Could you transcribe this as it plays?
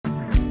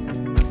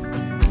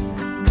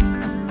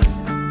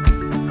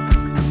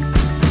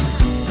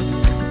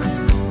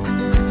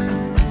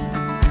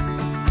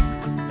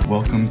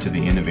Welcome to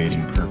the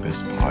Innovating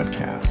Purpose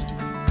podcast,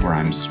 where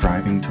I'm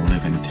striving to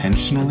live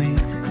intentionally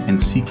and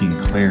seeking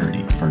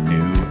clarity for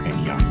new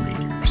and young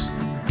readers.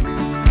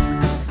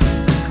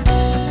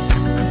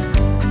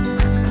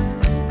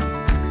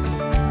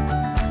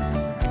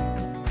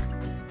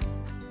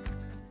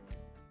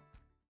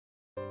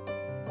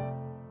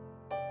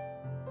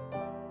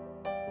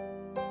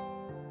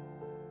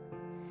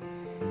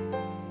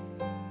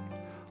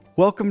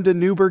 Welcome to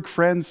Newburgh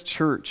Friends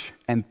Church,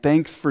 and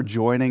thanks for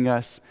joining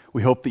us.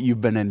 We hope that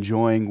you've been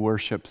enjoying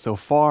worship so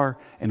far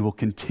and will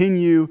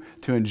continue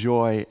to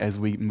enjoy as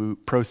we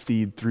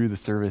proceed through the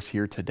service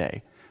here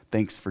today.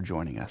 Thanks for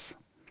joining us.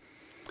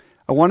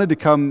 I wanted to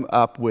come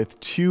up with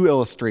two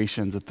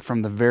illustrations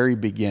from the very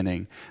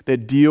beginning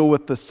that deal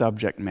with the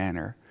subject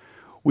matter.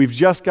 We've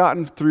just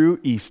gotten through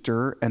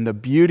Easter and the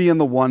beauty and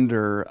the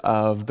wonder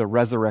of the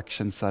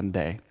Resurrection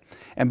Sunday.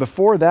 And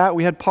before that,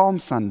 we had Palm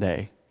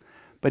Sunday.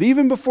 But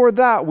even before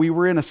that, we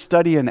were in a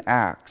study in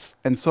Acts.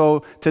 And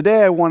so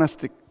today I want us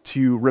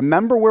to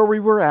remember where we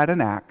were at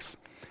in Acts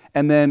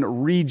and then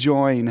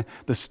rejoin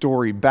the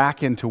story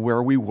back into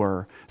where we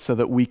were so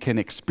that we can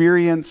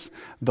experience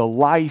the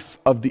life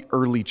of the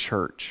early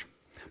church.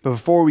 But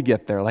before we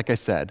get there, like I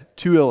said,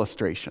 two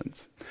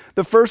illustrations.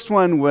 The first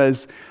one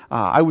was,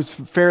 I was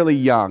fairly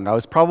young. I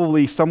was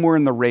probably somewhere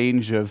in the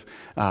range of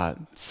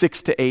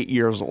 6 to 8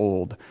 years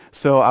old.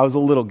 So I was a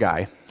little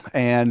guy.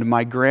 And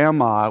my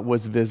grandma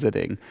was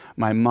visiting,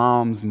 my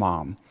mom's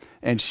mom.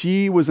 And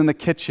she was in the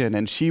kitchen,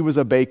 and she was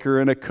a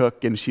baker and a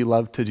cook, and she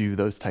loved to do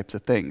those types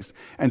of things.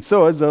 And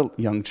so as a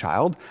young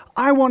child,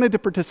 I wanted to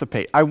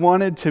participate. I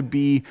wanted to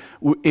be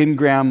in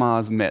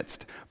grandma's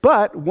midst.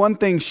 But one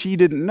thing she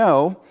didn't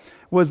know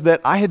was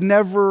that I had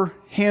never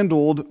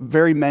handled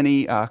very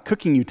many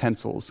cooking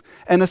utensils,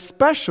 and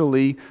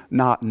especially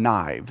not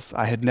knives.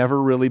 I had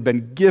never really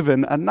been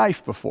given a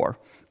knife before.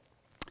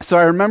 So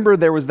I remember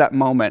there was that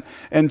moment,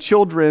 and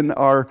children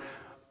are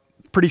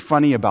pretty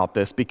funny about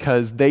this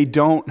because they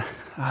don't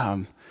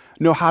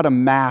know how to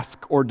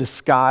mask or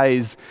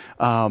disguise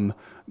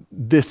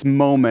this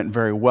moment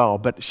very well.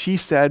 But she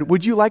said,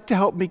 "Would you like to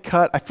help me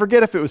cut?" I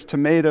forget if it was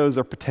tomatoes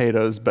or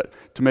potatoes, but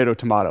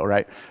tomato,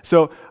 right?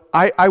 So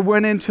I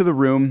went into the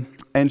room,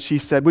 and she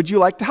said, "Would you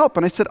like to help?"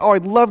 And I said, "Oh,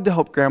 I'd love to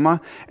help, Grandma."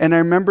 And I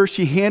remember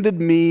she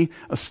handed me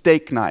a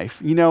steak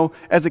knife. You know,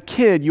 as a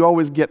kid, you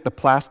always get the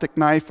plastic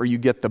knife or you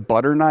get the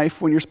butter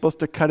knife when you're supposed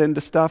to cut into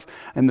stuff,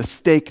 and the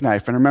steak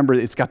knife. And remember,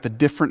 it's got the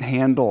different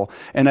handle.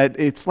 And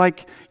it's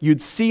like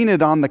you'd seen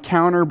it on the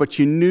counter, but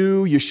you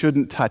knew you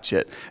shouldn't touch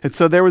it. And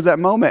so there was that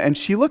moment, and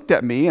she looked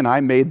at me, and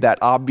I made that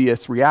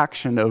obvious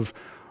reaction of,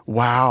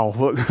 wow,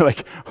 look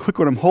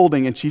what I'm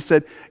holding. And she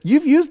said,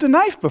 "You've used a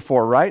knife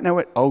before, right?" And I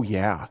went, "Oh,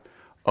 yeah,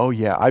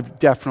 I've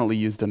definitely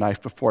used a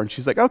knife before." And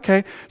she's like,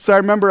 "Okay." So I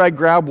remember I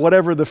grabbed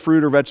whatever the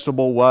fruit or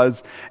vegetable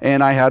was,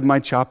 and I had my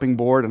chopping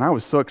board, and I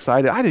was so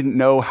excited. I didn't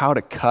know how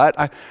to cut.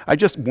 I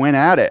just went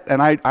at it,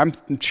 and I'm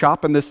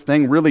chopping this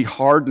thing really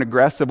hard and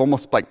aggressive,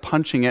 almost like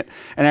punching it.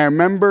 And I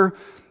remember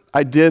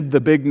I did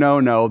the big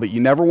no-no that you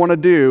never want to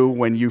do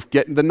when you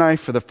get the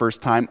knife for the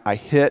first time. I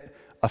hit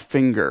a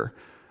finger.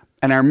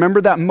 And I remember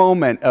that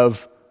moment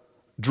of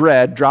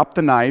dread, dropped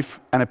the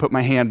knife, and I put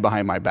my hand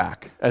behind my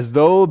back, as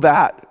though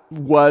that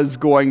was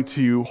going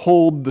to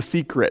hold the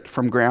secret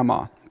from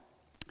Grandma.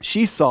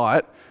 She saw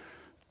it.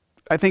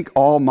 I think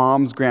all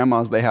moms,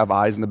 grandmas, they have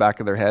eyes in the back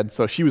of their head,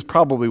 so she was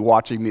probably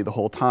watching me the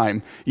whole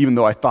time, even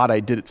though I thought I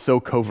did it so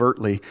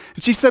covertly.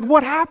 And she said,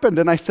 "What happened?"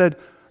 And I said,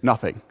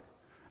 "Nothing."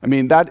 I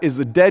mean, that is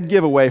the dead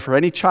giveaway for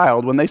any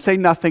child. When they say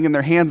nothing and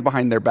their hands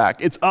behind their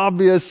back, it's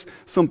obvious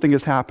something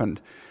has happened.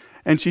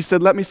 And she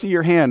said, "Let me see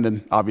your hand."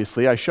 And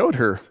obviously I showed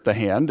her the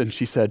hand, and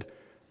she said,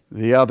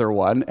 "The other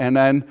one." And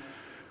then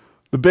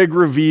the big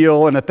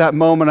reveal, and at that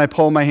moment I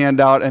pulled my hand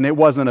out, and it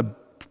wasn't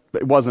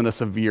a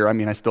severe, I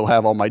mean, I still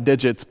have all my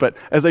digits, but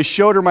as I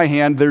showed her my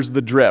hand, there's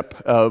the drip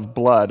of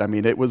blood. I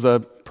mean, it was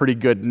a pretty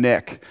good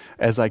nick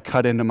as I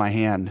cut into my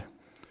hand.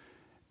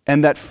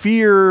 And that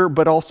fear,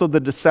 but also the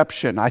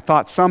deception, I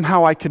thought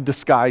somehow I could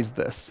disguise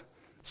this.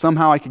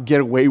 Somehow I could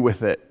get away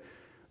with it.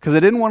 Because I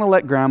didn't want to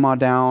let Grandma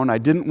down. I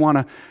didn't want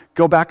to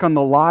go back on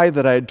the lie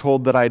that I had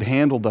told that I'd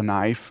handled a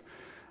knife,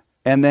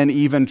 and then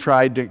even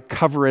tried to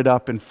cover it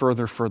up in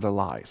further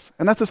lies.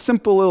 And that's a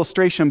simple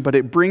illustration, but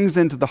it brings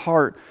into the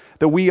heart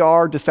that we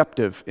are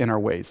deceptive in our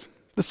ways.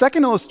 The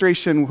second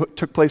illustration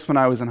took place when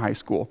I was in high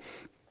school.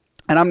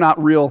 And I'm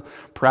not real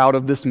proud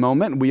of this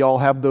moment. We all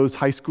have those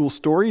high school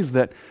stories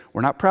that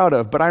we're not proud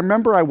of. But I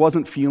remember I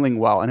wasn't feeling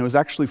well, and it was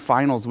actually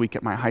finals week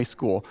at my high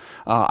school.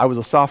 I was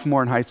a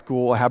sophomore in high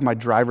school. I have my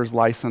driver's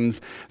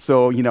license,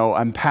 so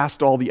I'm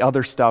past all the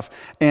other stuff.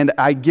 And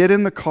I get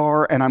in the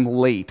car, and I'm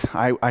late.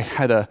 I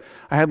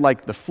had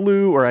like the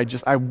flu, or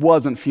I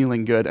wasn't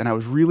feeling good, and I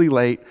was really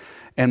late.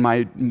 And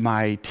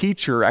my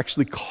teacher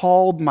actually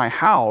called my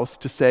house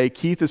to say,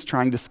 "Keith is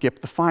trying to skip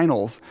the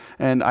finals."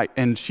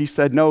 And she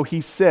said, "No,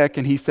 he's sick,"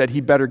 and he said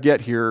he better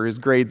get here or his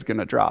grade's going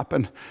to drop.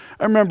 And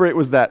I remember it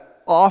was that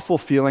awful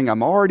feeling.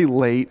 I'm already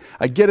late.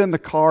 I get in the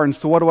car, and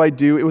so what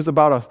do? It was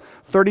about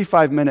a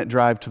 35-minute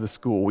drive to the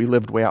school. We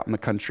lived way out in the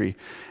country.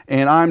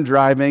 And I'm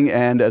driving,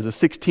 and as a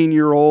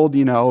 16-year-old,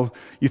 you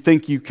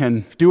think you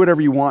can do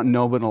whatever you want and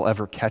no one will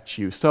ever catch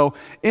you. So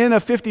in a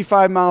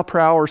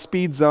 55-mile-per-hour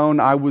speed zone,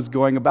 I was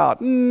going about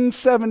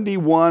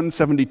 71,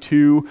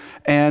 72,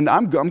 and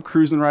I'm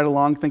cruising right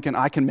along thinking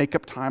I can make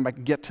up time. I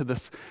can get to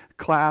this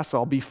class.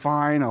 I'll be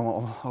fine.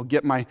 I'll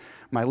get my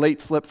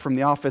late slip from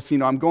the office.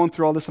 I'm going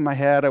through all this in my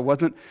head. I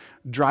wasn't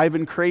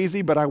driving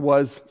crazy, but I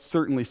was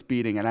certainly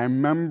speeding. And I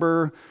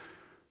remember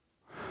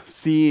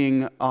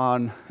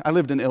I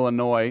lived in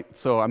Illinois,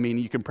 so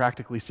you can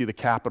practically see the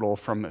Capitol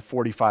from a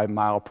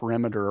 45-mile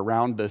perimeter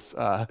around this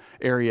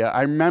area.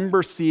 I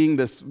remember seeing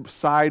this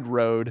side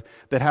road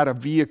that had a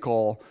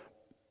vehicle,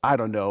 I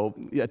don't know,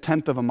 a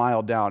tenth of a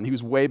mile down. He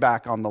was way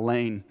back on the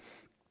lane,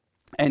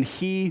 and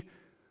he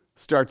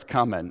starts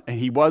coming, and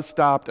he was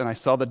stopped, and I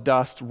saw the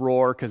dust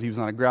roar because he was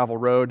on a gravel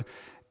road,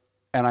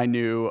 and I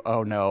knew,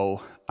 oh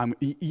no.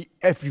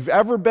 If you've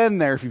ever been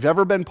there, if you've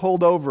ever been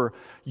pulled over,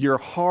 your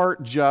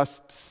heart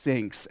just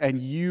sinks and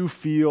you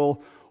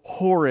feel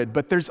horrid.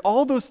 But there's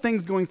all those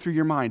things going through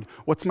your mind.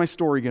 What's my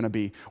story going to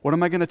be? What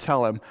am I going to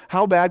tell him?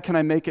 How bad can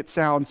I make it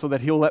sound so that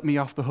he'll let me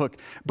off the hook?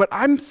 But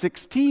I'm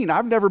 16.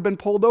 I've never been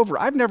pulled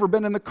over. I've never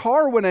been in the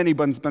car when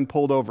anyone's been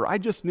pulled over. I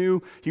just knew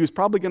he was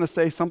probably going to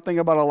say something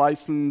about a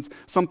license,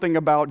 something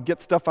about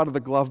get stuff out of the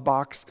glove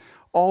box,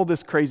 all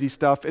this crazy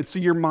stuff. And so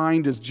your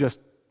mind is just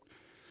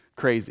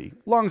crazy.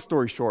 Long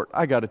story short,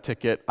 I got a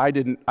ticket. I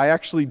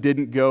actually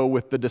didn't go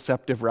with the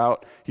deceptive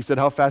route. He said,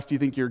 how fast do you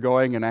think you're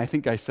going? And I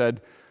think I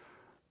said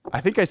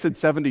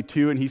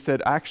 72, and he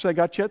said, actually, I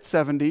got you at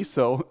 70.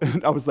 So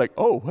I was like,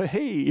 oh,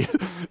 hey,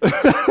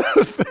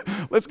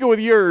 let's go with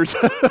yours.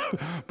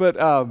 But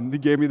he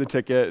gave me the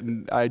ticket,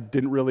 and I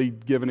didn't really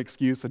give an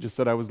excuse. I just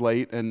said I was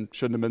late and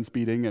shouldn't have been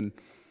speeding, and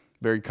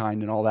very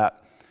kind and all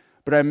that.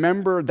 But I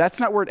remember that's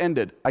not where it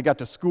ended. I got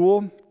to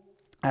school.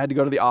 I had to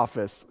go to the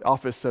office. The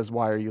office says,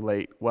 why are you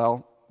late?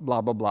 Well, blah,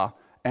 blah, blah.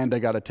 And I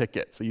got a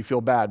ticket. So you feel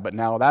bad, but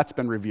now that's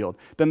been revealed.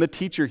 Then the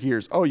teacher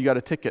hears, oh, you got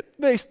a ticket.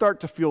 They start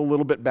to feel a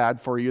little bit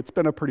bad for you. It's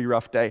been a pretty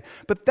rough day.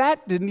 But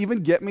that didn't even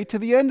get me to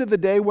the end of the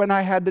day when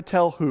I had to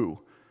tell who?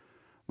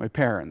 My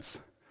parents.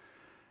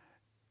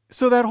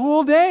 So that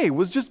whole day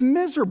was just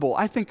miserable.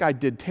 I think I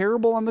did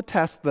terrible on the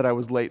test that I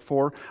was late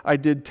for. I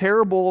did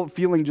terrible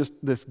feeling just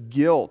this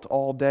guilt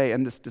all day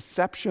and this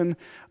deception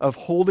of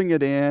holding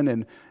it in,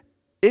 and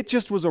it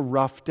just was a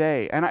rough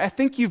day. And I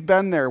think you've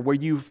been there where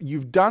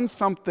you've done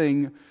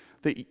something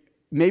that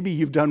maybe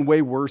you've done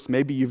way worse,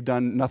 maybe you've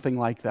done nothing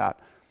like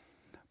that.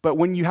 But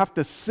when you have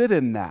to sit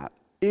in that,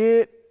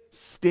 it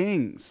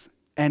stings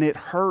and it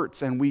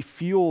hurts, and we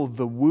feel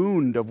the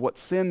wound of what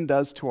sin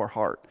does to our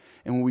heart,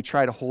 and when we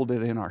try to hold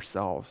it in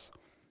ourselves.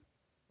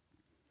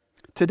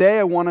 Today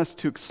I want us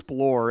to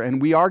explore,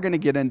 and we are going to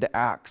get into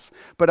Acts,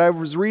 but I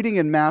was reading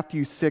in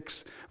Matthew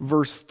 6,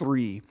 verse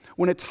 3,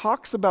 when it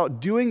talks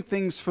about doing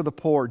things for the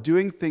poor,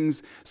 doing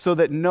things so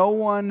that no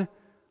one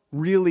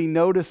really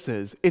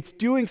notices. It's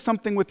doing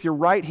something with your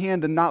right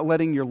hand and not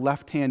letting your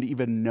left hand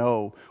even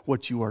know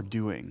what you are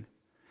doing,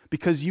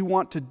 because you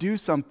want to do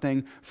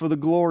something for the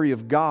glory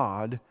of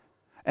God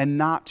and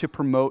not to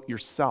promote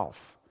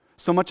yourself.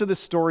 So much of this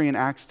story in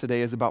Acts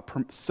today is about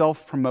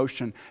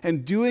self-promotion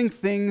and doing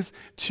things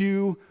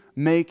to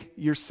make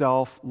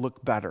yourself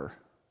look better.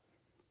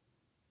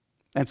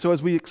 And so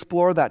as we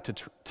explore that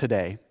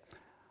today,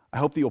 I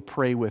hope that you'll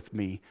pray with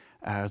me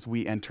as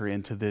we enter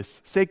into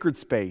this sacred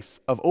space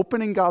of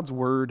opening God's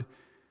Word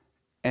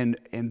and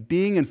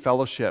being in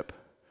fellowship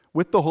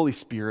with the Holy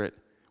Spirit,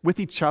 with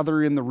each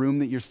other in the room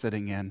that you're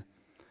sitting in,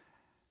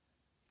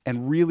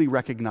 and really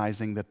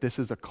recognizing that this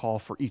is a call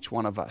for each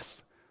one of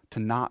us to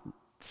not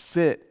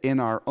sit in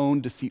our own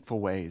deceitful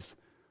ways,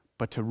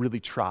 but to really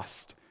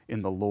trust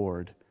in the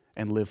Lord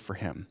and live for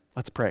Him.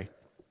 Let's pray.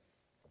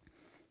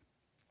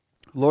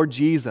 Lord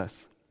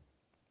Jesus,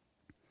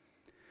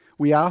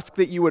 we ask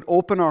that you would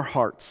open our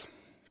hearts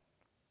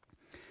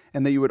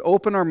and that you would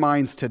open our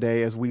minds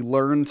today as we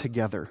learn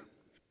together,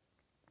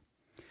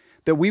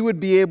 that we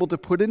would be able to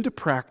put into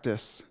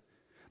practice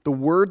the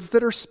words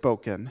that are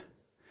spoken,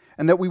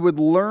 and that we would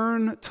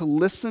learn to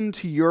listen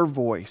to your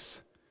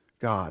voice,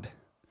 God,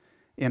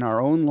 in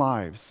our own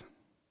lives.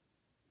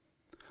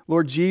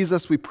 Lord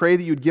Jesus, we pray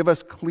that you'd give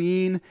us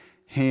clean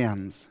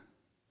hands,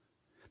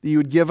 that you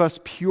would give us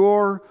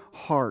pure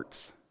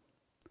hearts,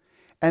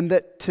 and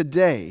that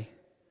today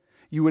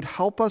you would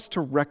help us to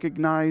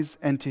recognize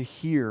and to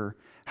hear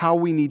how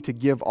we need to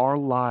give our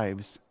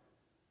lives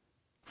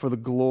for the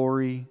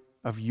glory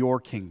of your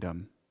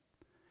kingdom,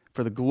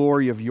 for the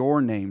glory of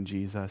your name,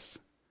 Jesus,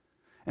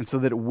 and so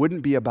that it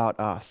wouldn't be about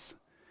us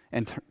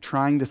and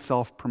trying to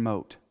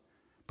self-promote,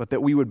 but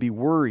that we would be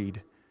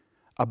worried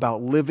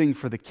about living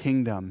for the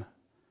kingdom.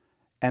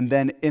 And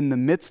then in the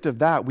midst of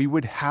that, we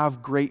would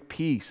have great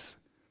peace,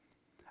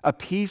 a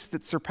peace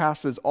that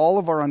surpasses all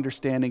of our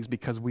understandings,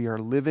 because we are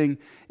living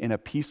in a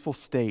peaceful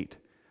state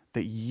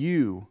that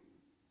you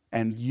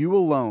and you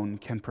alone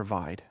can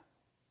provide.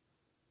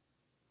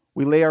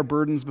 We lay our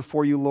burdens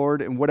before you,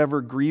 Lord, and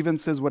whatever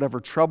grievances, whatever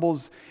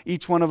troubles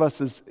each one of us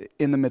is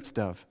in the midst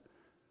of,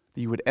 that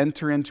you would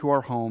enter into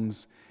our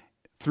homes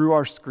through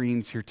our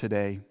screens here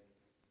today,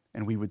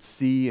 and we would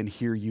see and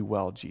hear you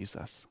well,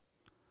 Jesus.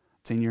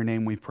 It's in your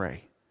name we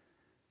pray.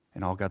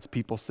 And all God's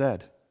people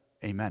said,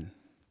 amen.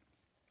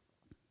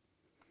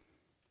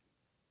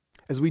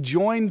 As we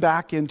join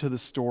back into the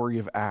story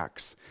of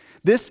Acts,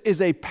 this is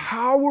a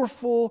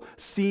powerful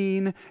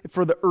scene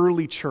for the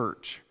early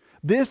church.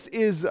 This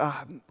is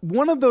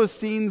one of those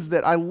scenes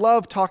that I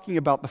love talking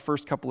about the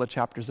first couple of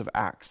chapters of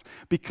Acts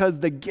because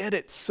they get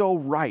it so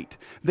right.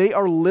 They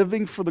are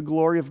living for the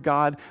glory of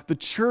God. The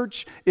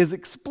church is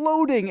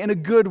exploding in a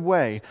good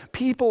way.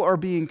 People are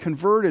being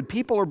converted.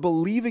 People are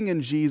believing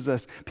in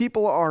Jesus.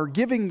 People are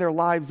giving their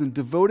lives and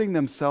devoting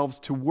themselves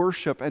to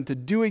worship and to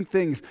doing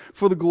things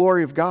for the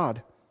glory of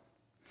God.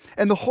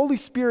 And the Holy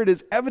Spirit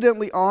is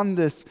evidently on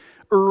this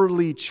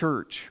early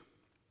church.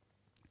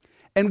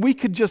 And we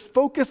could just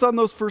focus on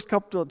those first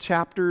couple of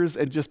chapters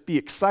and just be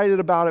excited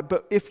about it.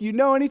 But if you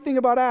know anything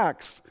about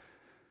Acts,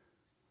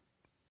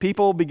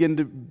 people begin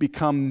to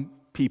become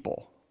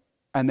people.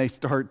 And they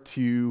start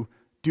to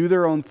do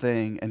their own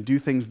thing and do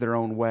things their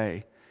own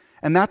way.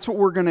 And that's what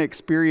we're going to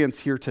experience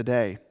here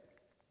today.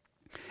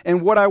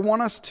 And what I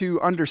want us to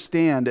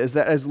understand is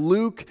that as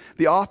Luke,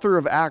 the author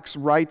of Acts,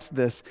 writes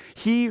this,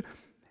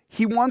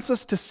 he wants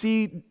us to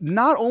see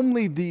not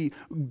only the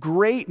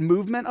great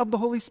movement of the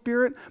Holy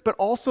Spirit, but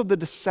also the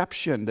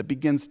deception that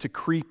begins to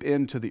creep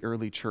into the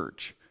early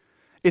church.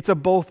 It's a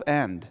both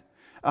end.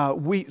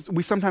 We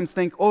sometimes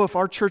think, if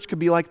our church could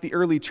be like the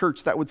early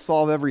church, that would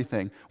solve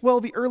everything.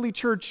 Well, the early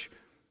church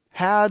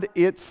had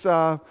its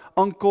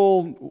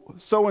uncle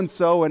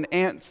so-and-so and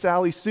Aunt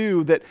Sally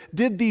Sue that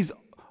did these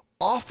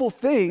awful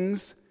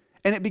things,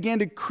 and it began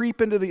to creep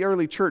into the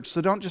early church.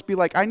 So don't just be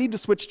like, I need to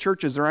switch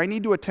churches or I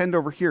need to attend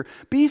over here.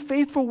 Be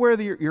faithful where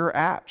you're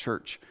at,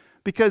 church,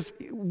 because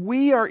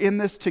we are in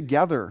this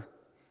together.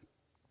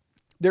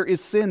 There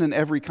is sin in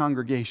every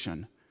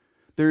congregation.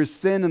 There is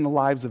sin in the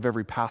lives of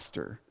every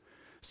pastor.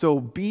 So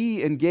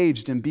be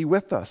engaged and be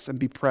with us and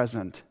be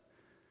present.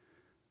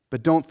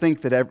 But don't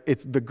think that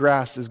the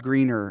grass is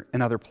greener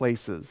in other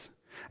places.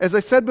 As I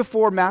said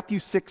before, Matthew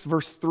 6,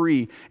 verse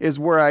 3 is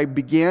where I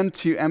began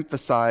to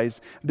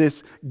emphasize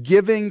this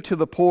giving to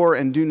the poor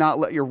and do not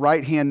let your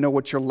right hand know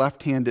what your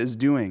left hand is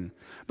doing.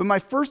 But my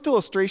first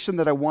illustration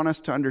that I want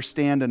us to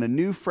understand in a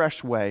new,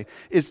 fresh way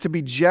is to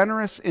be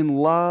generous in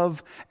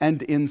love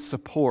and in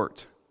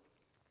support.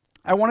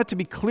 I want it to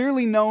be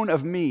clearly known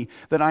of me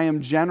that I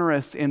am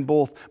generous in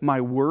both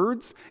my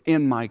words,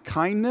 in my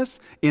kindness,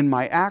 in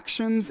my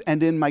actions,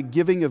 and in my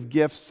giving of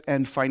gifts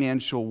and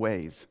financial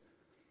ways.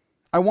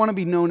 I want to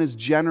be known as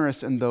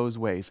generous in those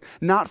ways,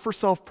 not for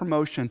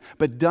self-promotion,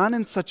 but done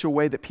in such a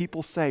way that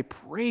people say,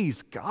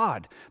 praise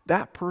God,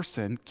 that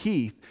person,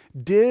 Keith,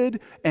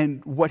 did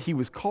and what he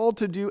was called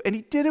to do, and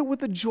he did it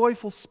with a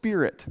joyful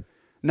spirit,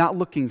 not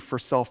looking for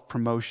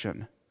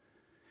self-promotion.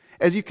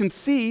 As you can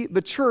see, the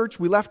church,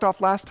 we left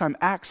off last time,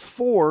 Acts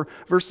 4,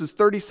 verses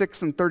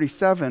 36 and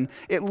 37,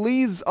 it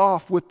leaves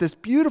off with this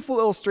beautiful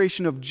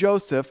illustration of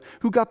Joseph,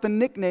 who got the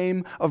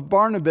nickname of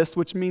Barnabas,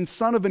 which means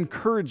son of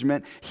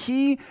encouragement.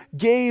 He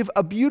gave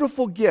a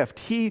beautiful gift.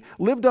 He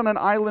lived on an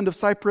island of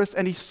Cyprus,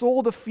 and he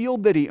sold a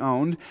field that he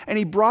owned, and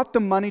he brought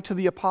the money to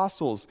the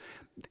apostles.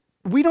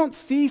 We don't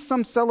see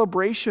some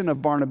celebration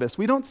of Barnabas.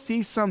 We don't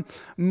see some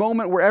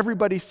moment where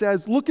everybody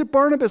says, look at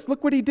Barnabas,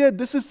 look what he did.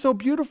 This is so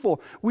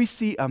beautiful. We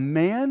see a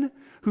man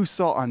who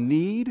saw a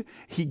need,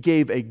 he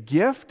gave a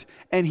gift,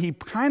 and he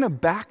kind of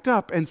backed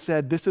up and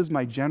said, this is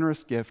my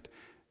generous gift.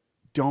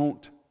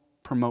 Don't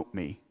promote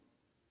me.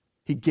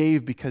 He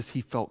gave because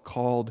he felt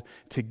called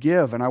to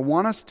give. And I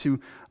want us to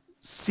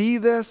see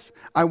this.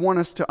 I want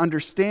us to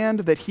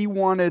understand that he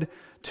wanted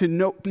to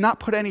not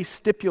put any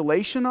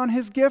stipulation on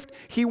his gift.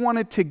 He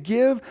wanted to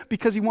give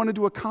because he wanted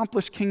to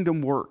accomplish kingdom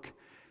work.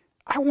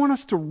 I want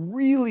us to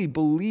really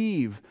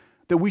believe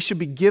that we should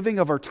be giving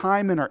of our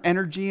time and our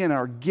energy and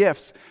our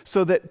gifts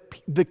so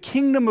that the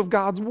kingdom of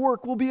God's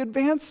work will be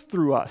advanced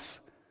through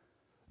us.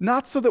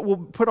 Not so that we'll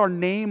put our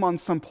name on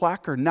some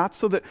placard, not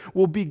so that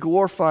we'll be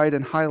glorified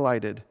and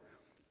highlighted.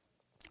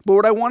 But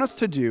what I want us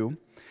to do,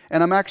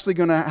 and I'm actually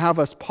going to have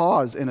us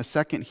pause in a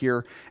second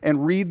here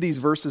and read these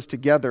verses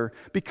together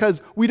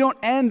because we don't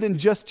end in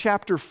just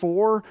chapter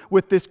 4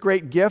 with this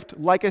great gift.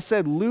 Like I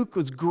said, Luke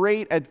was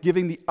great at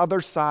giving the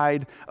other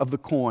side of the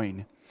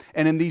coin.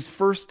 And in these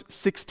first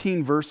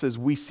 16 verses,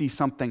 we see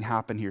something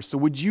happen here. So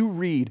would you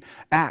read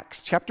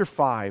Acts chapter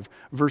 5,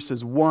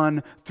 verses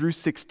 1 through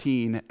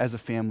 16 as a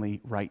family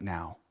right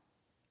now?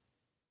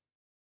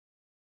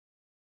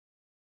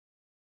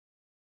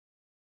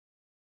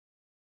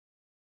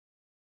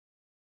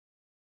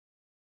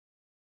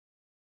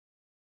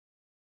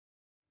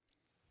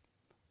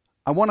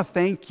 I want to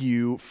thank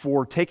you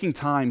for taking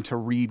time to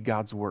read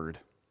God's word.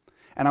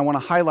 And I want to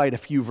highlight a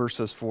few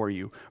verses for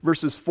you.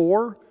 Verses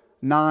 4,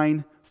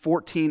 9,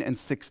 14, and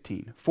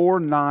 16. 4,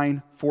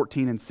 9,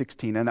 14, and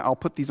 16. And I'll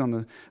put these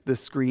on the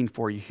screen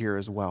for you here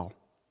as well.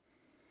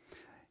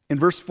 In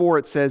verse 4,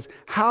 it says,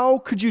 "How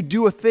could you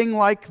do a thing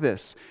like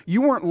this?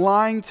 You weren't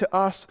lying to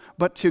us,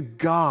 but to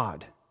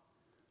God."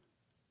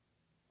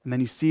 And then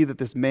you see that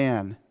this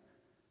man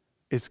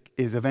is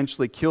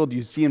eventually killed.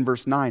 You see in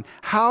verse 9,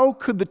 "How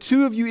could the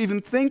two of you even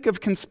think of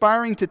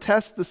conspiring to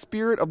test the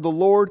Spirit of the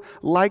Lord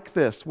like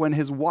this?" When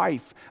his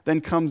wife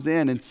then comes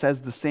in and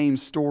says the same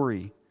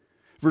story.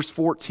 Verse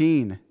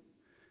 14,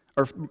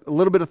 or a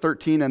little bit of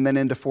 13 and then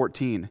into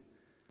 14.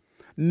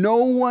 "No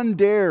one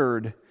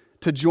dared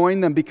to join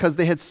them because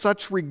they had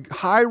such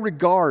high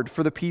regard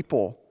for the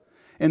people."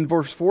 In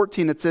verse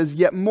 14 it says,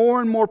 "Yet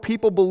more and more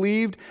people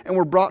believed and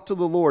were brought to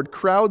the Lord,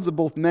 crowds of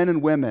both men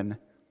and women."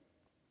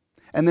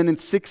 And then in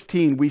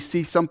 16 we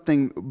see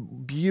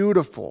something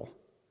beautiful.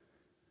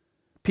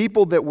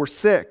 People that were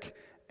sick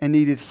and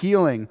needed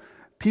healing,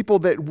 people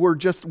that were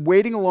just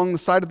waiting along the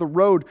side of the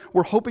road,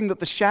 were hoping that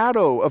the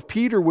shadow of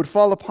Peter would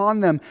fall upon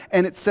them,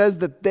 and it says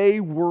that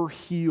they were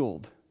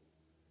healed.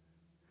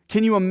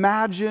 Can you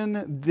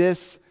imagine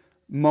this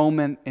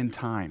moment in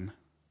time?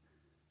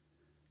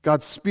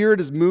 God's Spirit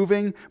is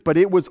moving, but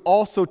it was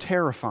also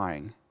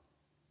terrifying.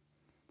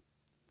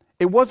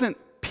 It wasn't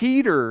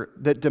Peter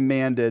that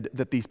demanded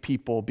that these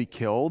people be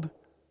killed.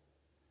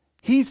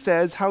 He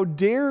says, "How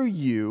dare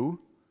you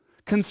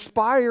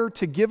conspire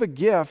to give a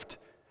gift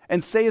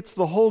and say it's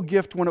the whole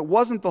gift when it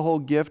wasn't the whole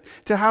gift,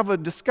 to have a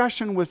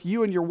discussion with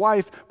you and your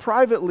wife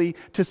privately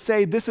to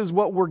say this is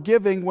what we're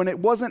giving when it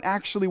wasn't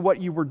actually what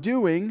you were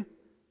doing,"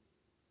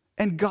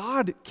 and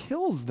God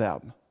kills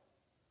them.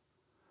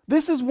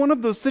 This is one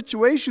of those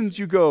situations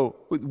you go,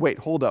 wait,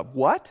 hold up,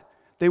 what?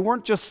 They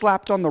weren't just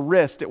slapped on the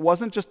wrist. It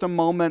wasn't just a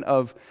moment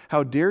of,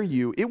 "How dare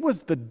you?" It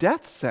was the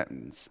death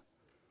sentence.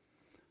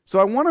 So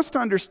I want us to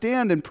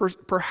understand and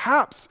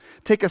perhaps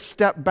take a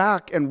step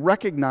back and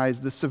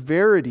recognize the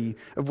severity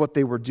of what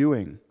they were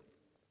doing.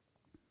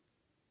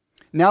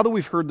 Now that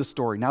we've heard the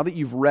story, now that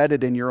you've read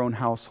it in your own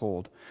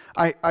household,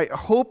 I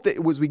hope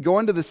that as we go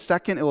into the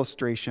second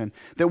illustration,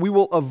 that we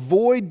will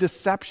avoid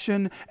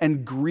deception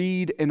and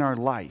greed in our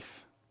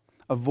life.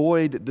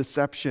 Avoid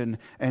deception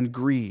and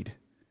greed.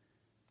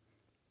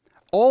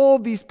 All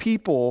these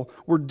people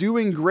were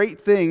doing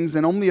great things,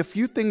 and only a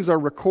few things are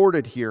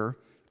recorded here.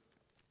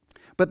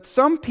 But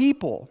some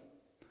people,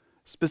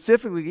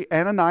 specifically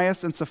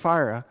Ananias and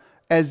Sapphira,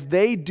 as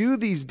they do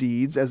these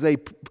deeds, as they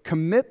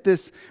commit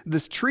this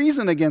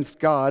treason against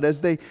God,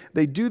 as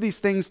they do these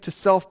things to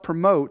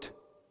self-promote,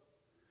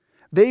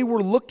 they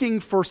were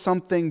looking for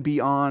something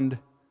beyond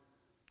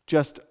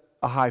just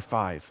a high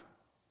five.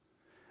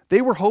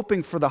 They were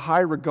hoping for the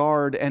high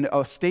regard and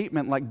a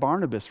statement like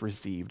Barnabas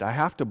received. I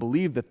have to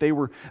believe that they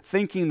were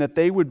thinking that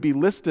they would be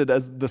listed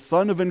as the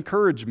son of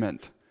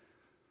encouragement.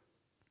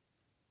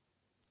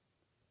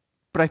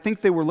 But I think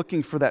they were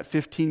looking for that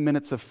 15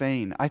 minutes of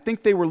fame. I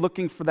think they were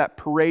looking for that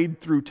parade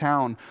through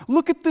town.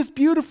 Look at this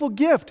beautiful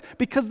gift,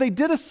 because they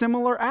did a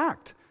similar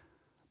act.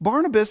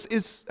 Barnabas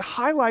is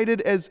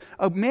highlighted as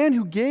a man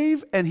who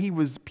gave, and he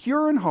was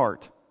pure in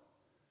heart.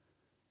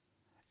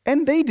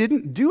 And they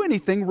didn't do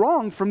anything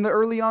wrong from the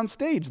early on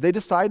stage. They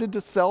decided to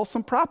sell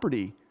some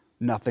property.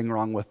 Nothing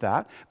wrong with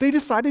that. They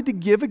decided to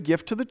give a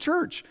gift to the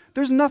church.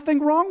 There's nothing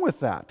wrong with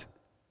that.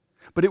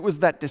 But it was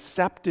that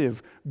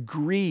deceptive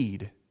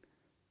greed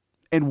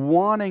and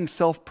wanting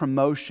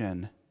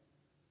self-promotion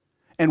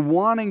and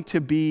wanting to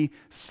be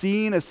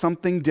seen as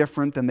something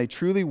different than they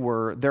truly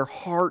were. Their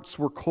hearts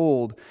were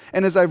cold.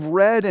 And as I've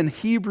read in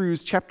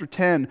Hebrews chapter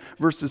 10,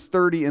 verses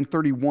 30 and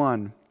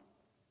 31,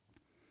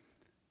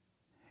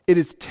 it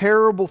is a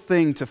terrible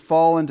thing to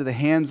fall into the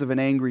hands of an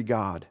angry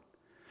God.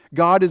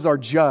 God is our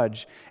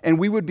judge, and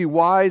we would be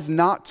wise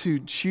not to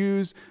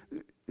choose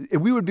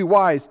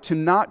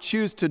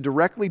to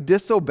directly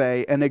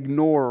disobey and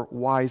ignore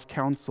wise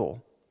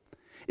counsel.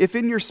 If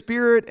in your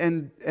spirit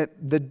and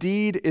the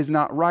deed is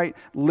not right,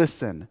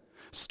 listen.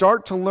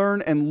 Start to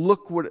learn and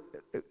look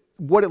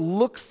what it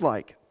looks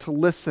like to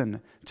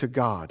listen to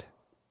God.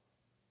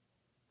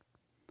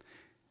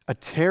 A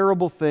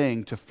terrible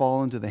thing to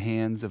fall into the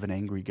hands of an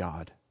angry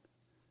God.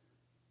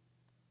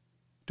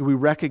 Do we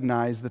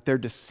recognize that their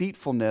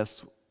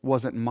deceitfulness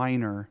wasn't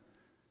minor?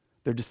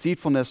 Their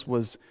deceitfulness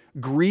was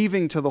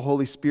grieving to the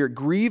Holy Spirit,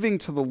 grieving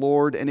to the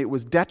Lord, and it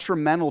was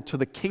detrimental to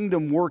the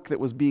kingdom work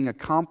that was being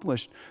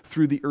accomplished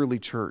through the early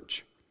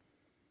church.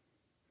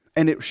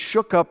 And it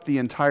shook up the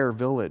entire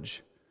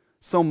village,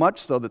 so much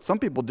so that some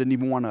people didn't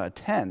even want to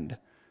attend.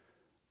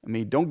 I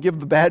mean, don't give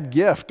the bad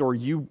gift or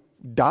you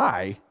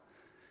die.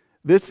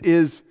 This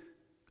is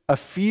a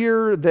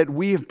fear that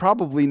we have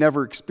probably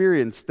never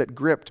experienced that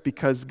gripped,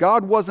 because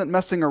God wasn't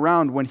messing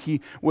around when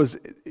he was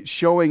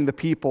showing the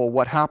people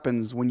what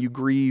happens when you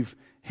grieve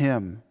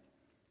him.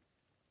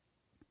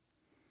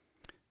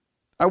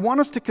 I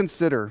want us to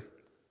consider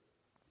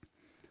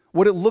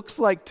what it looks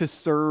like to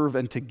serve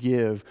and to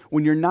give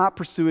when you're not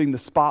pursuing the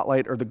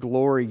spotlight or the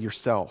glory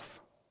yourself.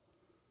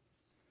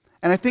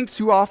 And I think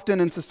too often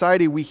in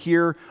society we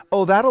hear,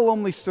 oh, that'll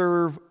only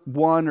serve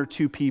one or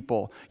two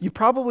people. You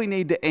probably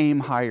need to aim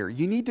higher.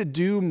 You need to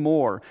do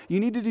more. You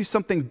need to do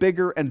something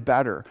bigger and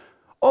better.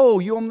 Oh,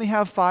 you only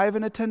have 5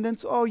 in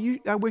attendance? Oh,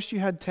 I wish you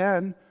had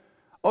 10.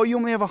 Oh, you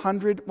only have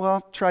 100?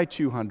 Well, try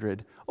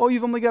 200. Oh,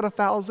 you've only got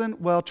 1,000?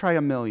 Well, try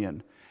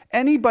 1,000,000.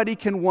 Anybody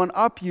can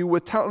one-up you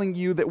with telling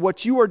you that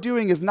what you are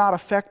doing is not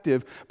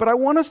effective. But I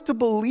want us to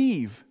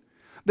believe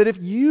that if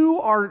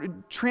you are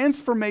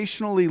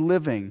transformationally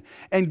living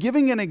and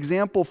giving an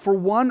example for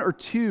 1 or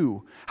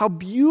 2, how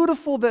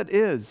beautiful that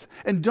is.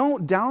 And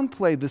don't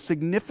downplay the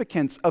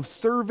significance of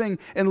serving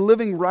and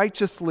living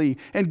righteously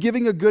and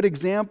giving a good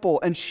example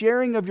and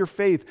sharing of your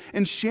faith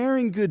and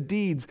sharing good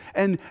deeds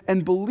and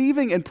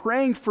believing and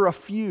praying for a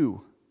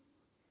few.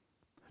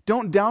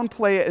 Don't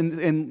downplay it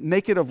and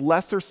make it of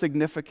lesser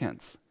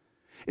significance.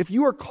 If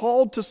you are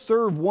called to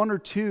serve 1 or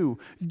 2,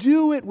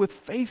 do it with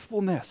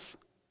faithfulness.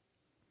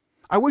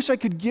 I wish I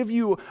could give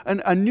you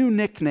a new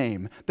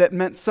nickname that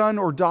meant son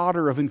or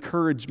daughter of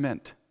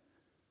encouragement.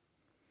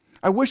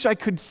 I wish I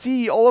could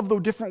see all of the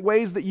different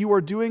ways that you are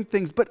doing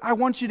things, but I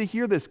want you to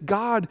hear this.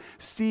 God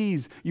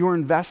sees your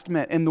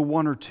investment in the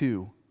 1 or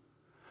 2.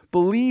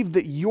 Believe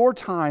that your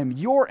time,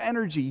 your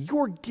energy,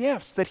 your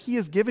gifts that He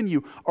has given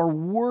you are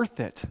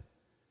worth it.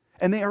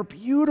 And they are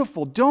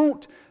beautiful.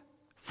 Don't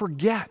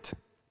forget.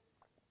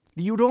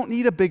 You don't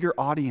need a bigger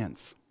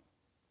audience.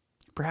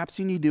 Perhaps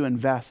you need to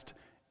invest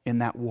in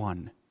that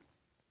 1.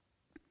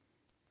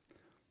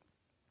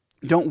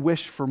 Don't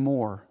wish for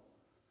more.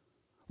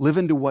 Live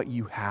into what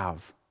you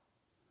have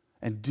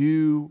and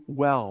do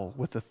well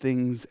with the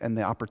things and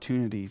the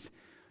opportunities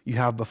you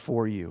have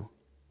before you.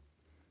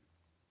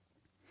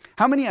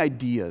 How many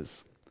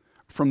ideas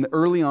from the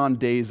early on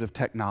days of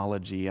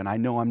technology, and I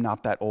know I'm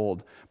not that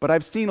old, but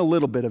I've seen a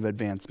little bit of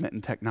advancement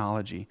in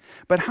technology.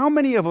 But how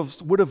many of us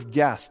would have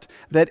guessed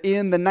that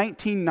in the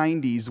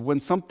 1990s, when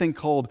something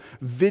called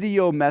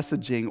video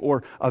messaging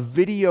or a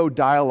video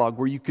dialogue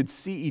where you could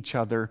see each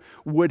other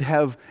would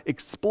have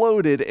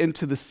exploded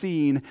into the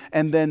scene,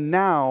 and then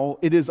now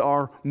it is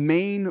our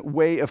main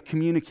way of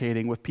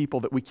communicating with people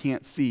that we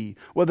can't see,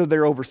 whether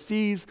they're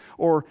overseas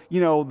or,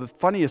 the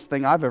funniest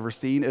thing I've ever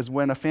seen is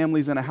when a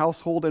family's in a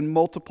household and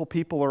multiple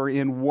people are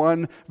in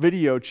one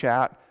video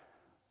chat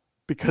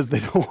because they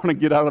don't want to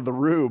get out of the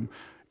room.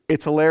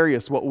 It's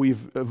hilarious what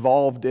we've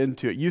evolved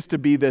into. It used to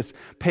be this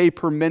pay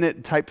per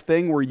minute type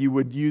thing where you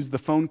would use the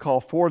phone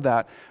call for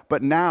that,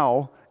 but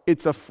now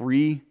it's a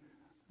free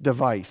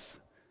device,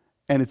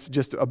 and it's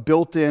just a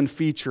built-in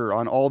feature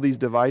on all these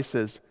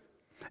devices.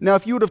 Now,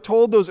 if you would have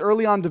told those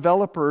early on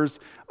developers,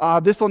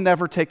 this will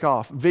never take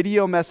off.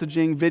 Video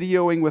messaging,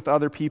 videoing with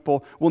other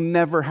people will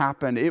never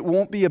happen. It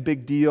won't be a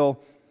big deal.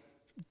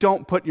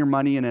 Don't put your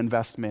money and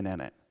investment in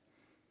it.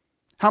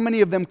 How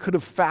many of them could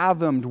have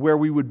fathomed where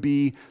we would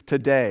be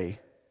today?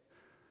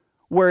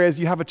 Whereas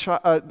you have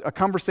a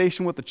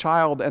conversation with a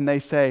child and they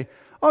say,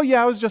 oh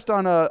yeah, I was just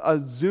on a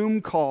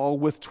Zoom call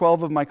with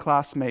 12 of my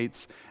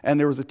classmates and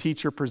there was a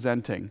teacher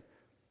presenting.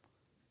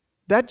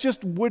 That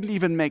just wouldn't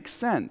even make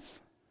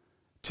sense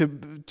to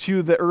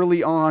the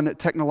early on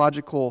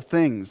technological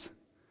things.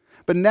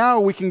 But now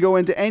we can go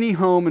into any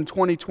home in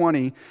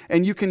 2020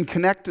 and you can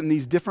connect in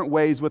these different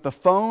ways with a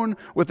phone,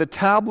 with a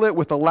tablet,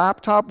 with a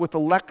laptop, with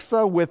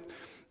Alexa, with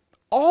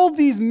all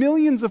these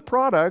millions of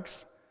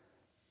products.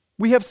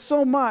 We have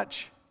so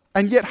much,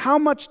 and yet how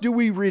much do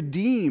we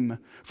redeem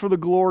for the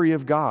glory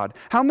of God?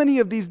 How many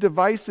of these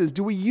devices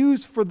do we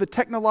use for the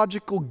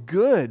technological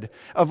good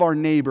of our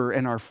neighbor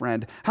and our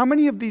friend? How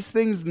many of these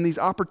things and these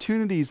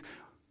opportunities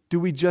do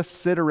we just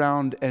sit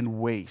around and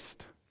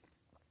waste?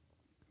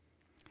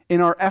 In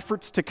our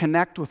efforts to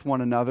connect with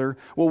one another,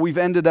 what we've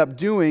ended up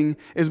doing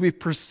is we've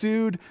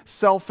pursued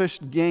selfish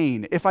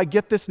gain. If I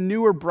get this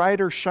newer,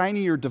 brighter,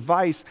 shinier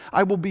device,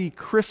 I will be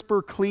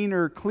crisper,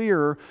 cleaner,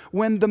 clearer,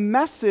 when the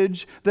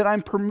message that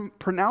I'm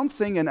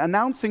pronouncing and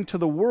announcing to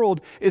the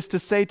world is to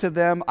say to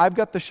them, I've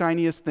got the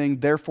shiniest thing,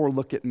 therefore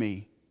look at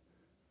me.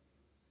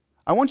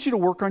 I want you to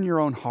work on your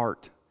own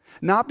heart.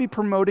 Not be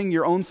promoting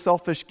your own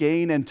selfish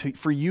gain and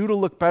for you to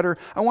look better.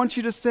 I want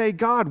you to say,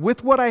 God,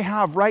 with what I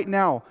have right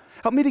now,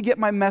 help me to get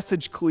my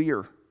message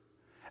clear.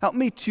 Help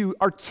me to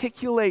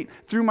articulate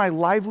through my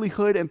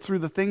livelihood and through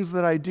the things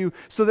that I do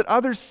so that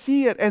others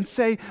see it and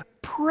say,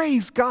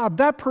 praise God,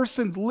 that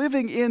person's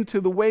living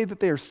into the way that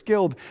they are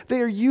skilled.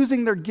 They are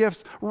using their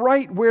gifts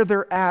right where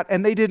they're at,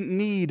 and they didn't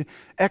need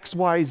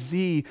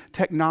XYZ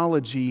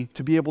technology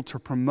to be able to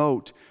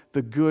promote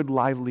the good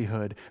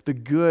livelihood, the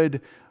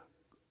good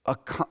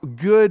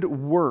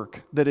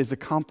work that is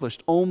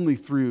accomplished only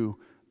through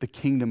the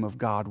kingdom of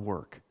God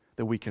work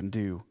that we can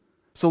do.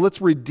 So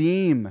let's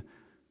redeem.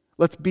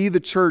 Let's be the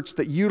church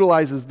that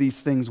utilizes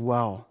these things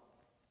well.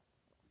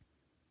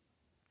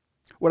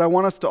 What I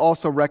want us to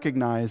also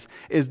recognize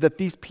is that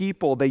these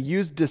people, they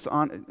used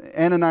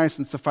Ananias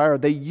and Sapphira,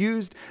 they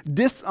used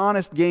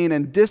dishonest gain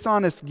and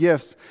dishonest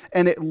gifts,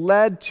 and it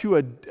led to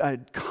a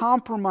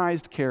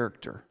compromised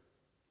character.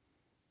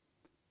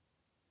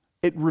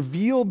 It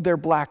revealed their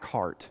black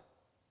heart,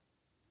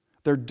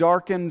 their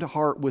darkened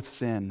heart with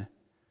sin,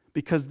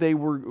 because they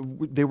were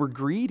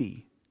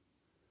greedy.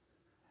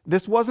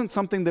 This wasn't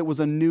something that was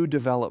a new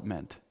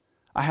development.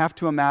 I have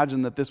to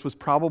imagine that this was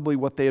probably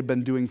what they had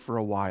been doing for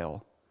a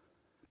while.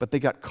 but they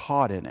got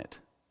caught in it.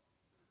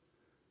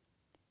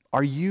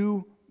 Are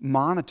you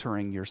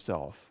monitoring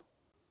yourself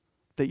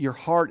that your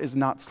heart is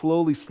not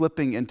slowly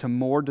slipping into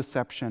more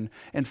deception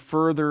and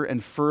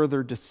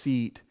further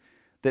deceit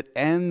that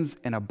ends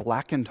in a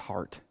blackened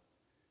heart,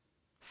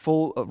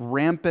 full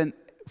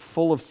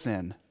of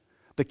sin,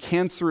 the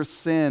cancerous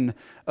sin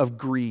of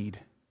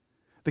greed,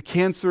 the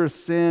cancerous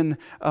sin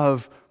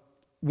of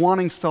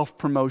wanting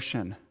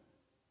self-promotion?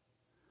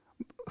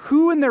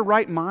 Who in their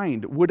right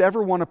mind would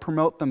ever want to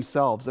promote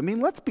themselves? I mean,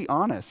 let's be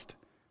honest.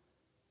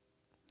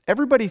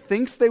 Everybody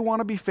thinks they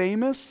want to be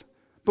famous,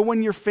 but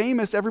when you're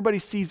famous, everybody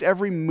sees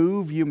every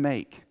move you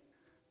make.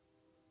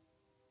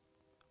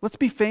 Let's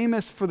be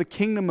famous for the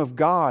kingdom of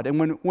God.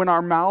 And when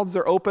our mouths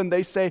are open,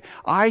 they say,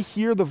 I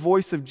hear the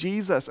voice of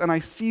Jesus and I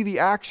see the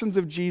actions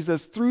of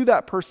Jesus through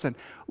that person.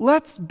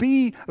 Let's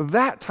be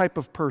that type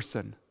of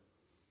person.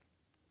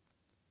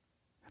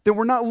 That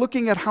we're not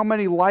looking at how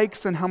many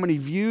likes and how many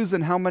views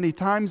and how many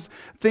times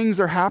things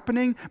are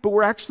happening, but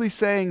we're actually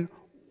saying,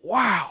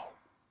 wow,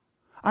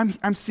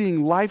 I'm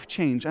seeing life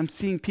change. I'm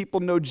seeing people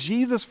know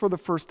Jesus for the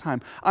first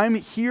time. I'm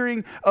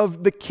hearing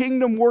of the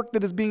kingdom work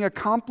that is being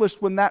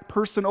accomplished when that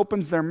person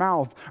opens their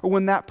mouth, or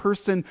when that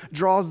person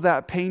draws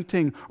that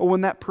painting, or when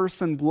that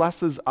person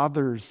blesses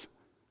others.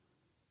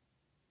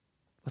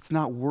 Let's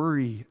not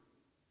worry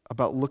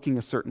about looking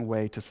a certain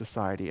way to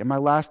society. And my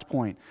last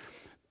point,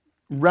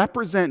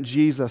 represent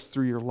Jesus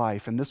through your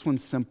life. And this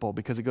one's simple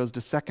because it goes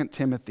to 2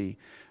 Timothy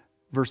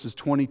verses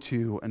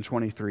 22 and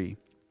 23.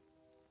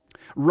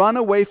 Run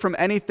away from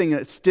anything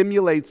that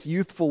stimulates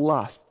youthful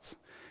lusts.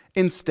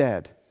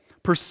 Instead,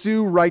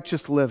 pursue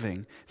righteous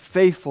living,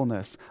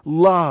 faithfulness,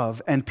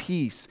 love, and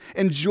peace.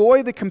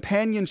 Enjoy the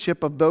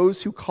companionship of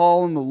those who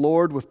call on the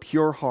Lord with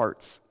pure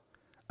hearts.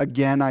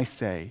 Again, I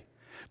say,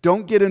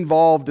 don't get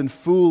involved in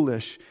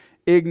foolish,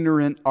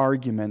 ignorant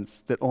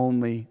arguments that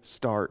only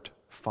start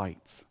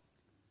fights.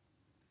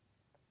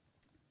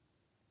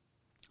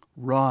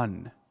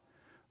 Run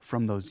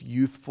from those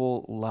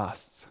youthful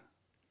lusts.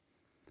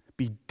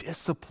 Be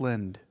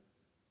disciplined.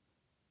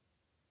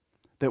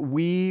 That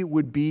we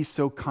would be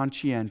so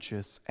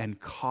conscientious and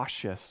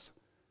cautious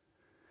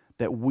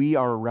that we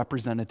are a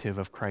representative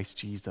of Christ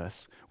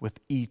Jesus with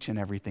each and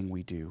everything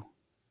we do.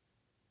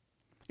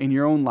 In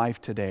your own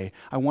life today,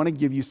 I want to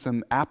give you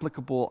some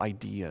applicable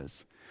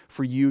ideas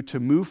for you to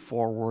move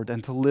forward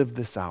and to live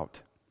this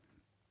out.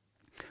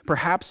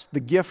 Perhaps the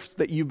gifts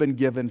that you've been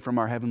given from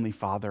our Heavenly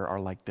Father are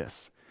like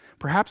this.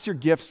 Perhaps your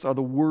gifts are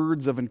the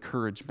words of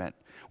encouragement.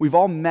 We've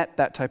all met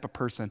that type of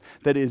person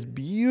that is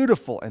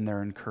beautiful in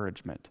their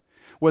encouragement.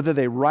 Whether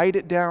they write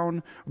it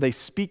down, they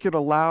speak it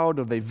aloud,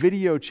 or they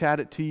video chat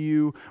it to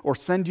you, or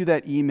send you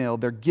that email,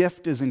 their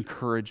gift is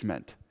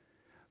encouragement.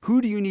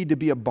 Who do you need to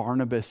be a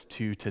Barnabas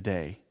to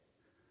today?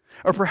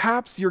 Or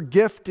perhaps your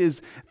gift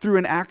is through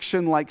an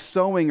action like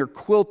sewing or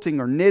quilting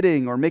or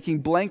knitting or making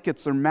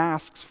blankets or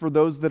masks for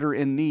those that are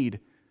in need.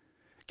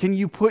 Can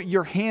you put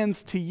your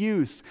hands to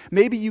use?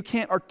 Maybe you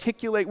can't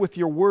articulate with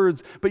your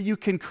words, but you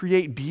can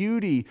create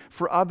beauty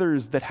for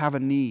others that have a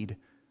need,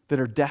 that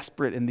are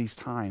desperate in these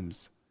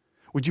times.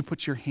 Would you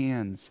put your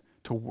hands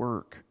to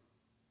work?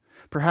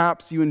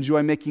 Perhaps you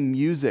enjoy making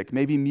music.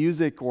 Maybe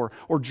music or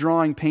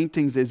drawing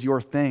paintings is your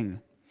thing.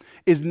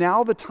 Is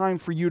now the time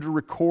for you to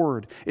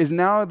record? Is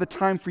now the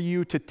time for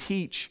you to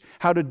teach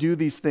how to do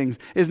these things?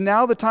 Is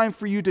now the time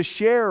for you to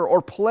share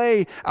or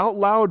play out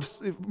loud,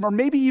 or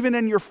maybe even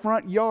in your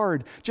front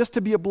yard, just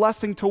to be a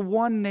blessing to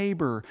one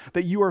neighbor,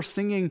 that you are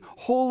singing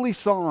holy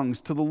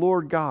songs to the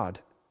Lord God?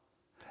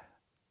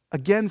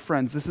 Again,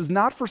 friends, this is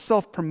not for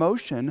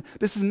self-promotion.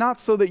 This is not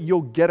so that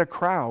you'll get a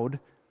crowd.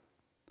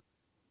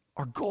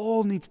 Our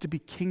goal needs to be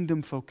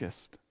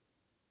kingdom-focused.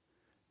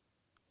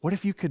 What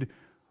if you could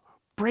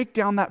break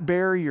down that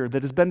barrier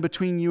that has been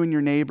between you and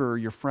your neighbor or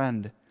your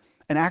friend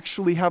and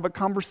actually have a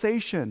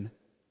conversation?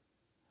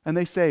 And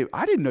they say,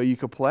 I didn't know you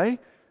could play.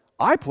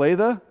 I play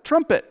the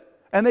trumpet.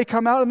 And they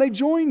come out and they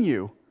join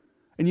you.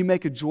 And you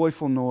make a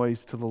joyful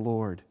noise to the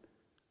Lord.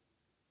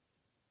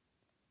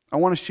 I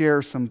want to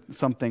share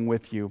something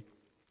with you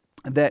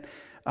that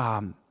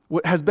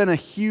has been a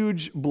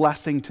huge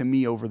blessing to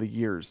me over the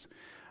years.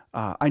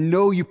 I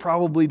know you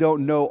probably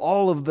don't know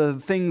all of the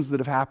things that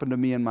have happened to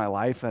me in my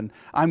life, and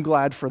I'm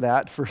glad for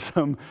that, for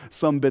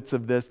some bits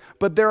of this.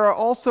 But there are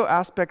also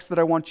aspects that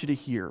I want you to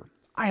hear.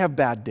 I have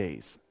bad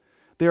days.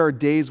 There are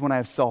days when I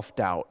have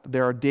self-doubt.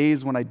 There are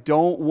days when I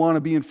don't want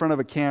to be in front of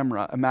a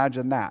camera.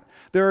 Imagine that.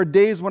 There are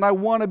days when I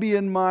want to be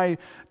in my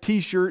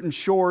t-shirt and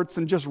shorts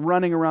and just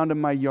running around in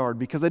my yard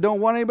because I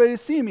don't want anybody to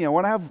see me. I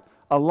want to have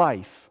a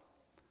life.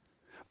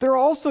 There are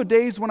also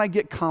days when I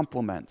get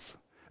compliments,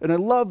 and I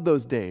love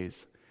those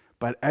days.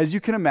 But as you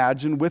can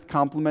imagine, with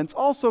compliments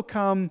also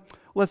come,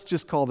 let's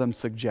just call them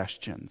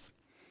suggestions,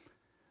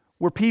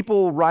 where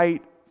people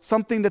write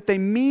something that they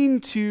mean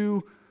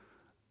to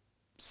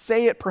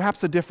say it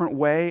perhaps a different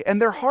way, and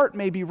their heart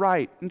may be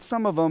right. And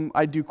some of them,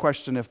 I do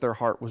question if their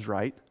heart was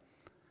right,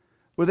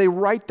 where they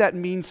write that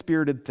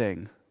mean-spirited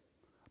thing,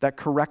 that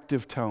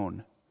corrective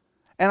tone.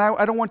 And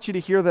I don't want you to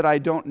hear that I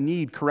don't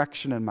need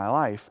correction in my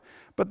life,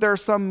 But there are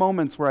some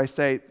moments where I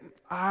say,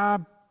 I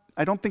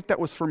don't think that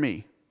was for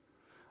me.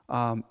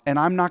 And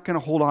I'm not going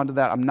to hold on to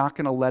that. I'm not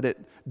going to let it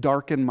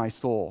darken my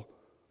soul.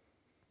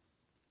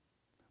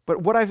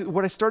 But what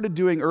I started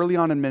doing early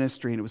on in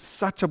ministry, and it was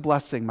such a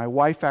blessing, my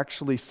wife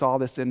actually saw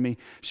this in me.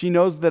 She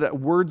knows that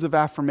words of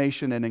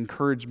affirmation and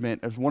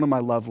encouragement is one of my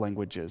love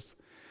languages.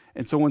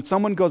 And so when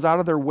someone goes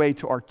out of their way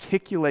to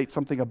articulate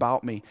something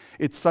about me,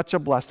 it's such a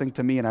blessing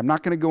to me. And I'm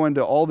not going to go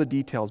into all the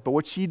details, but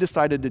what she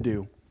decided to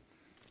do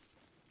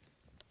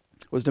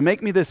was to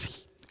make me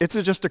this, it's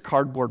just a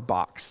cardboard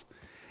box.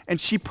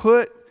 And she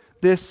put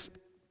this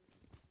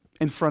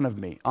in front of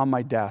me on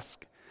my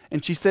desk.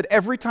 And she said,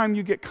 every time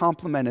you get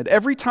complimented,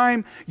 every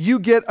time you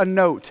get a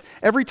note,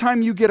 every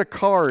time you get a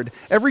card,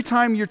 every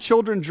time your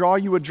children draw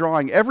you a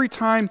drawing, every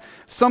time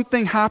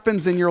something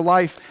happens in your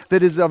life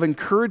that is of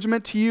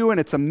encouragement to you and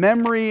it's a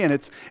memory and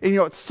it's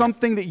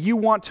something that you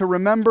want to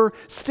remember,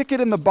 stick it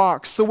in the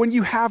box. So when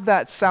you have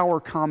that sour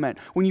comment,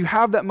 when you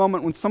have that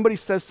moment when somebody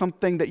says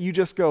something that you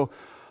just go,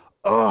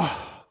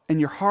 oh, and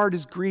your heart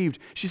is grieved,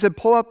 she said,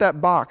 pull out that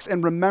box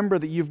and remember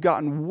that you've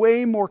gotten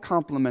way more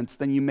compliments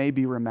than you may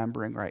be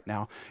remembering right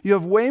now. You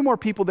have way more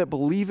people that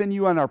believe in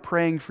you and are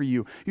praying for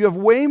you. You have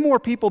way more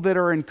people that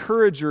are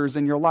encouragers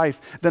in your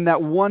life than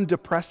that one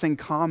depressing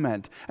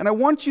comment. And I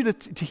want you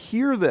to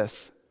hear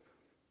this.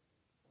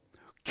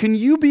 Can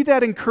you be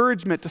that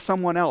encouragement to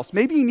someone else?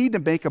 Maybe you need to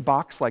make a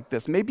box like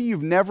this. Maybe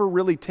you've never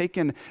really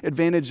taken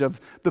advantage of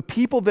the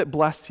people that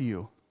bless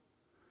you.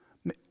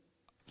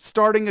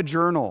 Starting a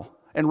journal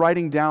and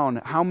writing down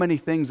how many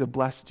things have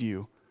blessed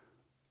you,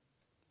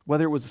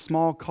 whether it was a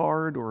small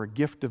card or a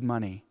gift of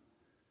money.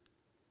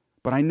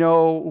 But I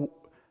know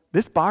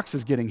this box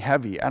is getting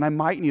heavy, and I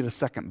might need a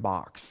second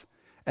box.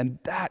 And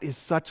that is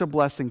such a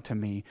blessing to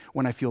me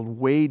when I feel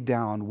weighed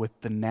down with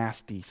the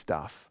nasty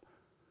stuff,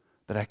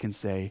 that I can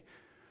say,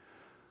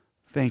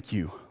 thank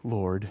you,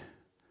 Lord,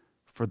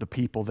 for the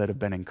people that have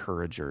been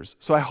encouragers.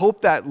 So I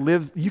hope that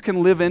you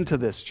can live into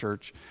this,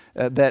 church,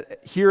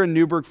 that here in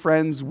Newberg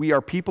Friends, we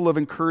are people of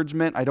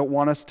encouragement. I don't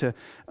want us to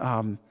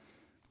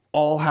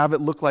all have it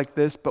look like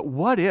this, but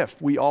what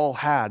if we all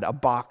had a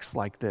box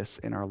like this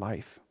in our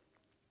life?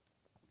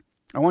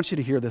 I want you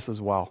to hear this as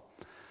well.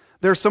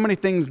 There are so many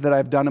things that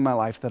I've done in my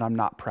life that I'm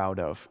not proud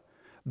of.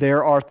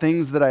 There are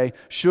things that I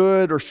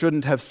should or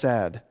shouldn't have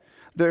said.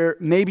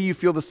 Maybe you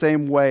feel the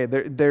same way.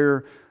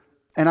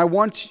 And I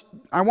want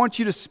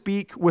you to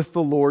speak with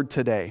the Lord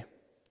today.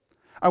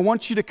 I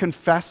want you to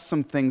confess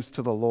some things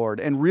to the Lord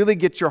and really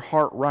get your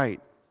heart right.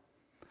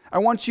 I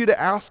want you to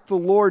ask the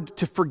Lord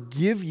to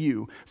forgive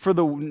you for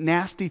the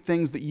nasty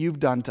things that you've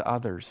done to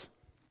others,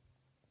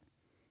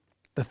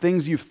 the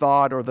things you've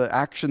thought or the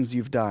actions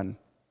you've done.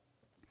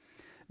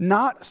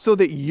 Not so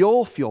that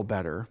you'll feel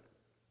better,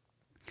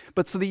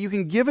 but so that you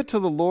can give it to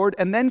the Lord,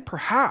 and then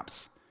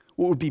perhaps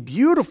what would be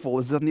beautiful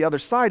is on the other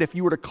side if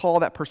you were to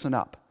call that person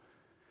up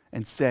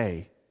and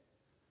say,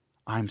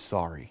 I'm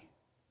sorry.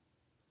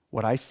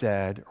 What I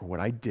said or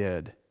what I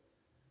did,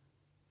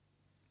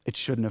 it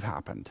shouldn't have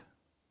happened.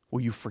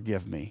 Will you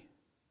forgive me?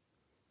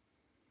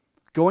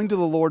 Going to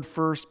the Lord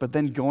first, but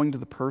then going to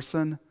the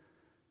person,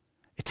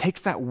 it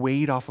takes that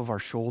weight off of our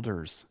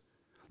shoulders.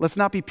 Let's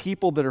not be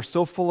people that are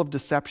so full of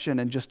deception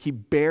and just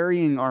keep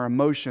burying our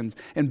emotions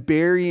and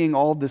burying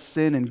all the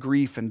sin and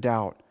grief and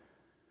doubt,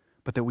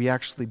 but that we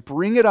actually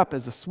bring it up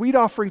as a sweet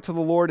offering to the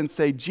Lord and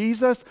say,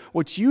 Jesus,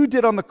 what you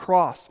did on the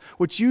cross,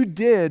 what you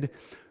did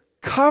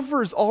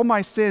covers all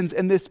my sins,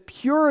 and this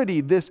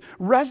purity, this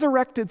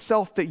resurrected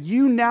self that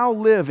you now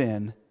live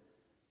in,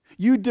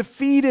 you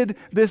defeated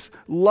this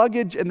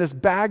luggage and this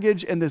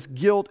baggage and this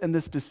guilt and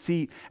this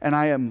deceit, and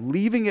I am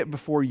leaving it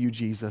before you,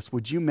 Jesus.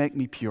 Would you make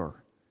me pure?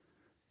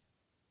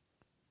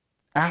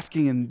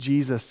 Asking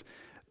Jesus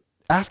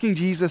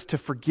to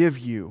forgive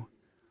you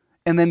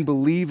and then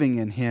believing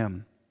in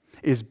him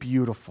is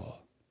beautiful.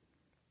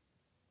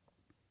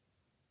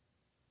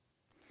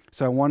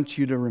 So I want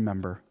you to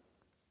remember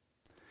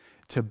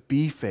to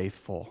be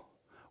faithful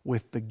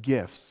with the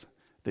gifts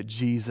that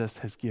Jesus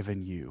has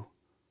given you.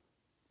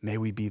 May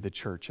we be the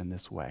church in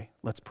this way.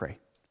 Let's pray.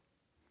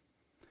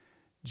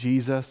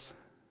 Jesus,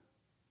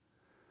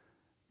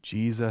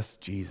 Jesus,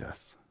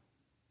 Jesus.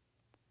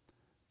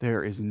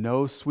 There is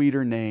no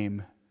sweeter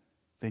name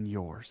than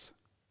yours.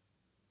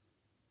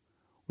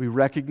 We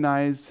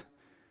recognize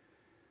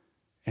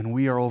and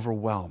we are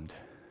overwhelmed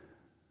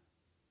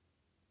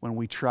when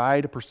we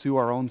try to pursue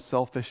our own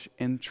selfish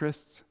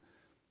interests,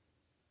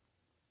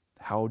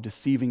 how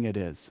deceiving it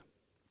is.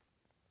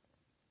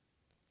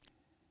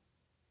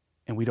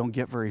 And we don't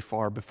get very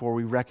far before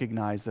we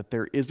recognize that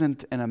there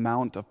isn't an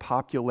amount of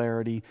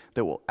popularity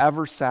that will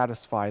ever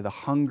satisfy the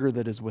hunger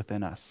that is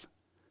within us.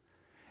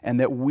 And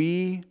that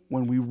when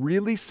we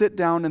really sit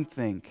down and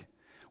think,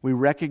 we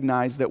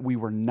recognize that we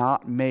were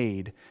not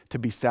made to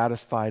be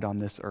satisfied on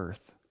this earth.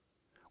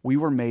 We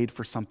were made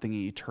for something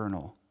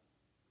eternal.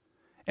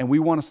 And we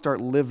want to start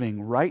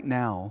living right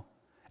now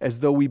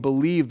as though we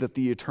believe that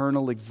the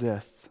eternal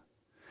exists.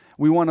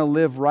 We want to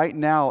live right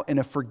now in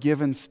a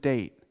forgiven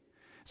state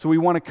So we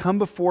want to come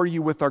before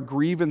you with our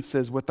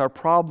grievances, with our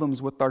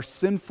problems, with our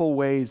sinful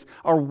ways,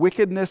 our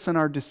wickedness and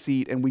our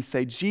deceit, and we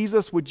say,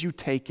 Jesus, would you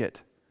take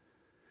it?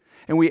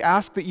 And we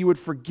ask that you would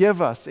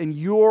forgive us in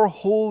your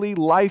holy,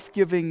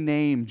 life-giving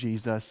name,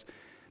 Jesus,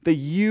 that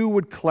you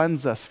would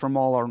cleanse us from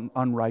all our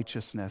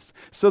unrighteousness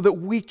so that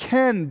we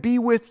can be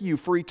with you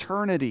for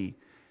eternity.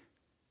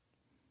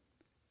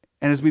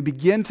 And as we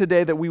begin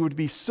today, that we would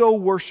be so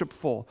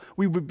worshipful,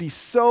 we would be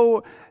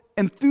so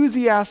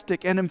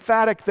enthusiastic and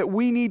emphatic that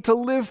we need to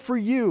live for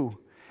you.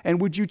 And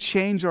would you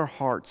change our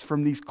hearts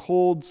from these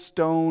cold,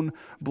 stone,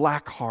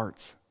 black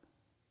hearts,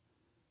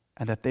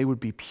 and that they would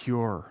be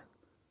pure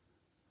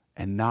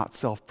and not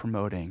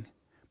self-promoting,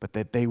 but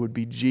that they would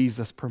be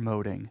Jesus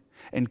promoting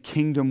and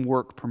kingdom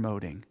work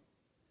promoting.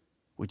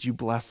 Would you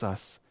bless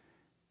us,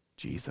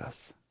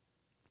 Jesus?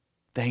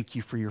 Thank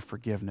you for your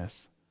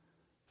forgiveness.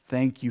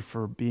 Thank you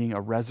for being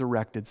a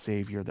resurrected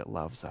Savior that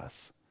loves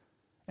us.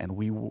 And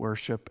we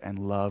worship and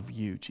love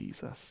you,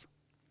 Jesus.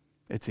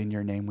 It's in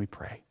your name we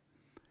pray.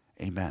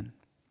 Amen.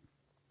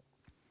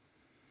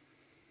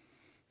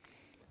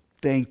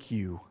 Thank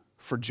you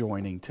for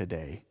joining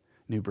today,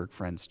 Newburgh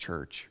Friends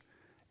Church.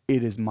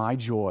 It is my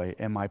joy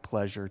and my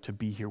pleasure to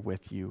be here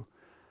with you.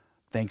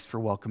 Thanks for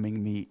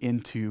welcoming me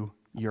into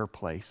your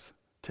place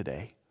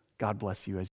today. God bless you as